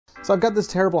So I've got this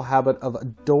terrible habit of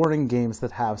adoring games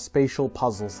that have spatial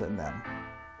puzzles in them.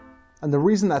 And the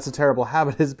reason that's a terrible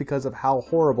habit is because of how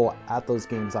horrible at those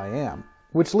games I am.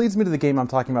 Which leads me to the game I'm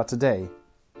talking about today,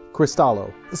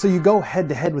 Crystallo. So you go head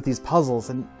to head with these puzzles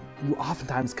and you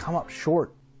oftentimes come up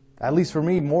short. At least for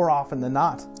me, more often than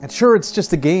not. And sure, it's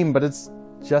just a game, but it's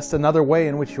just another way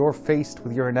in which you're faced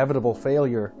with your inevitable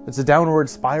failure. It's a downward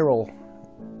spiral,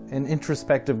 an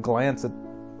introspective glance at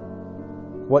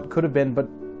what could have been, but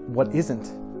what isn't.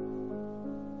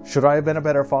 Should I have been a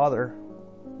better father?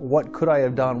 What could I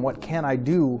have done? What can I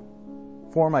do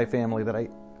for my family that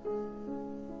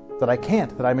I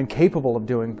can't, that I'm incapable of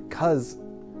doing because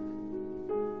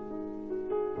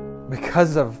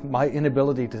of my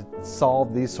inability to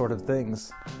solve these sort of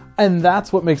things. And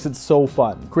that's what makes it so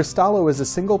fun. Crystallo is a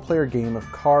single-player game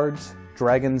of cards,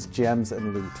 dragons, gems,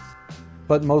 and loot,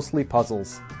 but mostly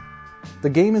puzzles. The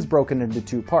game is broken into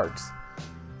two parts.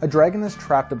 A dragon has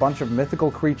trapped a bunch of mythical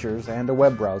creatures and a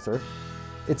web browser.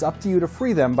 It's up to you to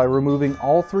free them by removing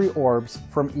all 3 orbs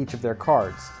from each of their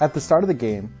cards. At the start of the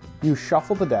game, you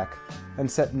shuffle the deck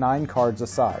and set 9 cards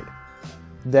aside.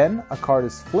 Then, a card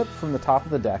is flipped from the top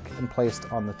of the deck and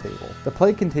placed on the table. The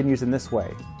play continues in this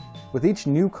way, with each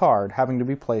new card having to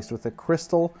be placed with a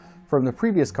crystal from the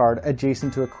previous card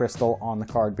adjacent to a crystal on the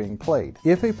card being played.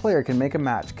 If a player can make a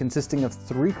match consisting of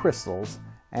 3 crystals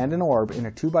and an orb in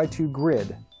a 2x2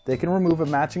 grid, they can remove a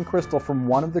matching crystal from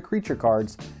one of the creature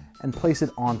cards and place it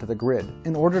onto the grid.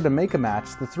 In order to make a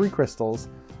match, the 3 crystals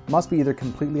must be either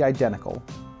completely identical,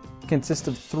 consist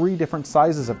of 3 different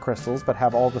sizes of crystals but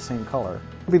have all the same color,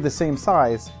 be the same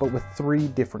size but with 3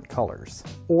 different colors,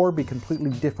 or be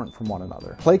completely different from one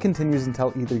another. Play continues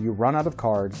until either you run out of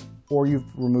cards or you've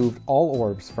removed all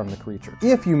orbs from the creature.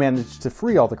 If you manage to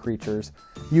free all the creatures,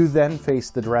 you then face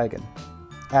the dragon.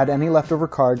 Add any leftover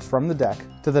cards from the deck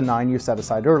to the 9 you set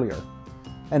aside earlier,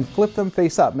 and flip them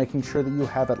face up, making sure that you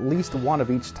have at least 1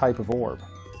 of each type of orb.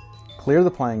 Clear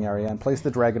the playing area and place the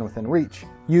dragon within reach.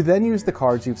 You then use the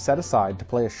cards you've set aside to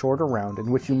play a shorter round in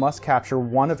which you must capture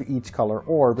 1 of each color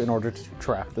orb in order to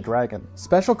trap the dragon.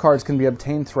 Special cards can be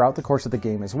obtained throughout the course of the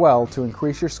game as well to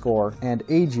increase your score and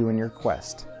aid you in your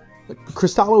quest.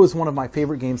 Crystallo is one of my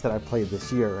favorite games that I've played this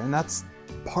year, and that's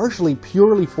partially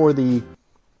purely for the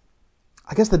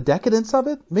decadence of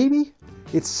it, maybe?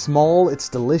 It's small, it's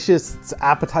delicious, it's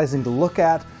appetizing to look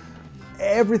at.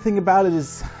 Everything about it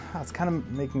is, it's kind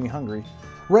of making me hungry.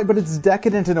 Right, but it's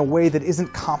decadent in a way that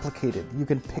isn't complicated. You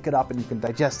can pick it up and you can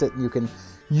digest it, and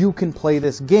you can play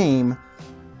this game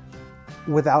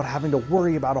without having to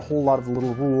worry about a whole lot of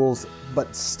little rules,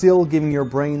 but still giving your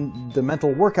brain the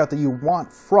mental workout that you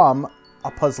want from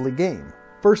a puzzly game.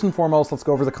 First and foremost, let's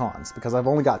go over the cons, because I've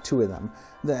only got 2 of them.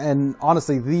 And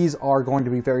honestly, these are going to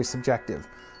be very subjective.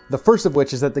 The first of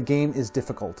which is that the game is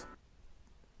difficult.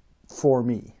 For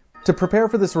me. To prepare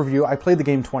for this review, I played the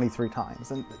game 23 times,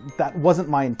 and that wasn't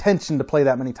my intention to play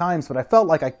that many times, but I felt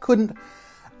like I couldn't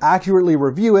accurately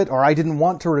review it, or I didn't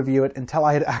want to review it until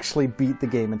I had actually beat the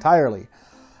game entirely.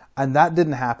 And that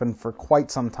didn't happen for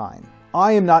quite some time.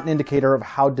 I am not an indicator of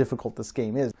how difficult this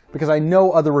game is, because I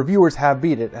know other reviewers have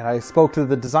beat it, and I spoke to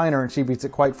the designer and she beats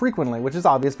it quite frequently, which is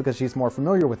obvious because she's more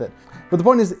familiar with it. But the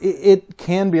point is, it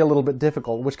can be a little bit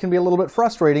difficult, which can be a little bit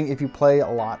frustrating if you play a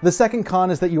lot. The second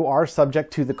con is that you are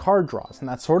subject to the card draws, and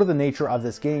that's sort of the nature of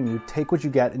this game. You take what you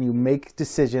get and you make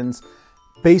decisions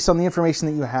based on the information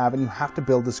that you have, and you have to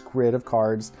build this grid of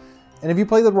cards. And if you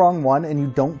play the wrong one and you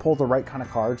don't pull the right kind of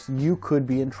cards, you could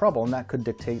be in trouble, and that could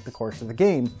dictate the course of the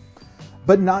game.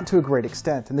 But not to a great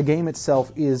extent, and the game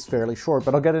itself is fairly short,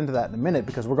 but I'll get into that in a minute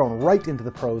because we're going right into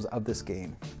the pros of this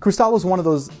game. Crystallo is one of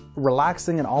those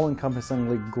relaxing and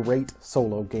all-encompassingly great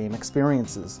solo game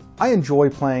experiences. I enjoy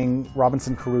playing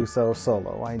Robinson Crusoe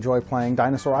solo, I enjoy playing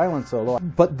Dinosaur Island solo,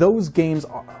 but those games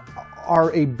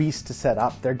are a beast to set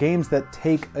up. They're games that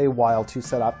take a while to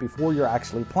set up before you're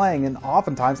actually playing, and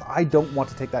oftentimes I don't want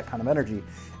to take that kind of energy.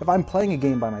 If I'm playing a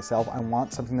game by myself, I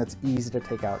want something that's easy to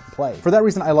take out and play. For that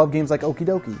reason, I love games like Okie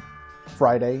Dokie,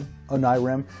 Friday,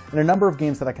 Onirim, and a number of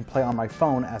games that I can play on my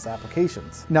phone as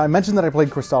applications. Now, I mentioned that I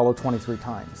played Crystallo 23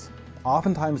 times.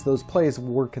 Oftentimes those plays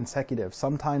were consecutive,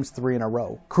 sometimes 3 in a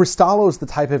row. Crystallo is the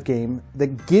type of game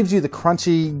that gives you the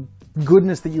crunchy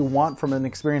goodness that you want from an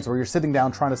experience where you're sitting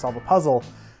down trying to solve a puzzle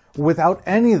without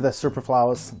any of the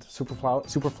superfluous?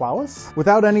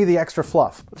 Without any of the extra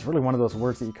fluff. It's really one of those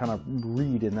words that you kind of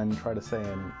read and then try to say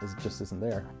and it just isn't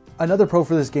there. Another pro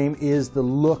for this game is the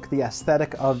look, the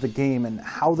aesthetic of the game and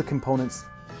how the components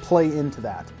play into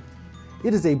that.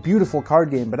 It is a beautiful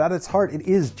card game, but at its heart, it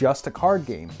is just a card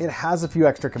game. It has a few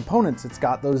extra components. It's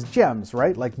got those gems,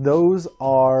 right? Like, those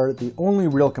are the only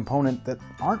real component that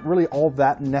aren't really all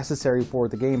that necessary for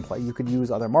the gameplay. You could use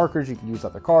other markers, you could use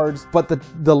other cards, but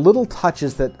the little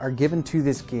touches that are given to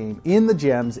this game, in the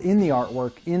gems, in the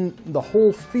artwork, in the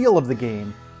whole feel of the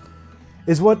game,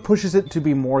 is what pushes it to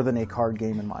be more than a card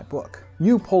game in my book.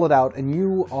 You pull it out and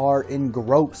you are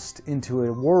engrossed into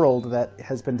a world that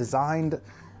has been designed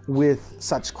with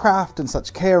such craft and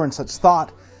such care and such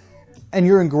thought, and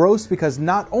you're engrossed because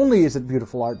not only is it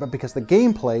beautiful art, but because the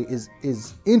gameplay is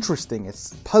interesting,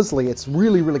 it's puzzly, it's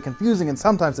really, really confusing, and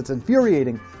sometimes it's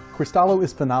infuriating. Crystallo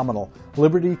is phenomenal.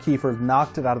 Liberty Kiefer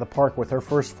knocked it out of the park with her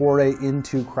first foray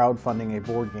into crowdfunding a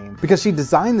board game, because she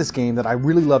designed this game that I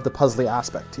really love the puzzly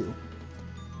aspect to.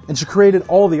 And she created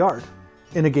all the art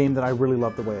in a game that I really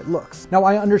love the way it looks. Now,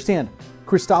 I understand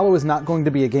Crystallo is not going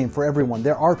to be a game for everyone.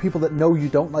 There are people that know you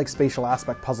don't like spatial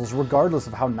aspect puzzles regardless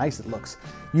of how nice it looks.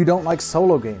 You don't like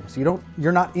solo games.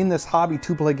 You're not in this hobby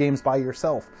to play games by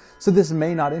yourself. So this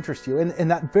may not interest you,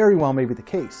 and that very well may be the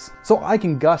case. So I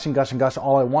can gush and gush and gush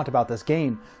all I want about this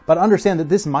game, but understand that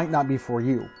this might not be for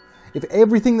you. If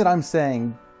everything that I'm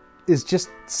saying is just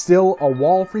still a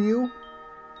wall for you,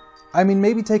 I mean,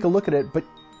 maybe take a look at it, but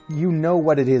you know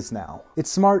what it is now.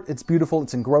 It's smart, it's beautiful,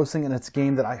 it's engrossing, and it's a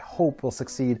game that I hope will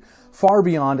succeed far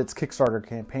beyond its Kickstarter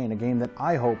campaign, a game that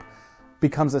I hope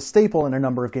becomes a staple in a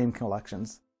number of game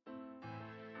collections.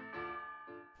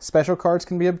 Special cards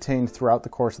can be obtained throughout the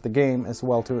course of the game as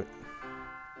well to...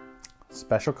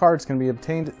 Special cards can be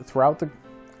obtained throughout the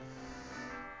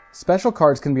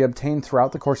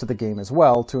course of the game as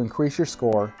well to increase your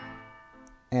score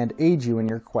and aid you in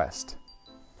your quest.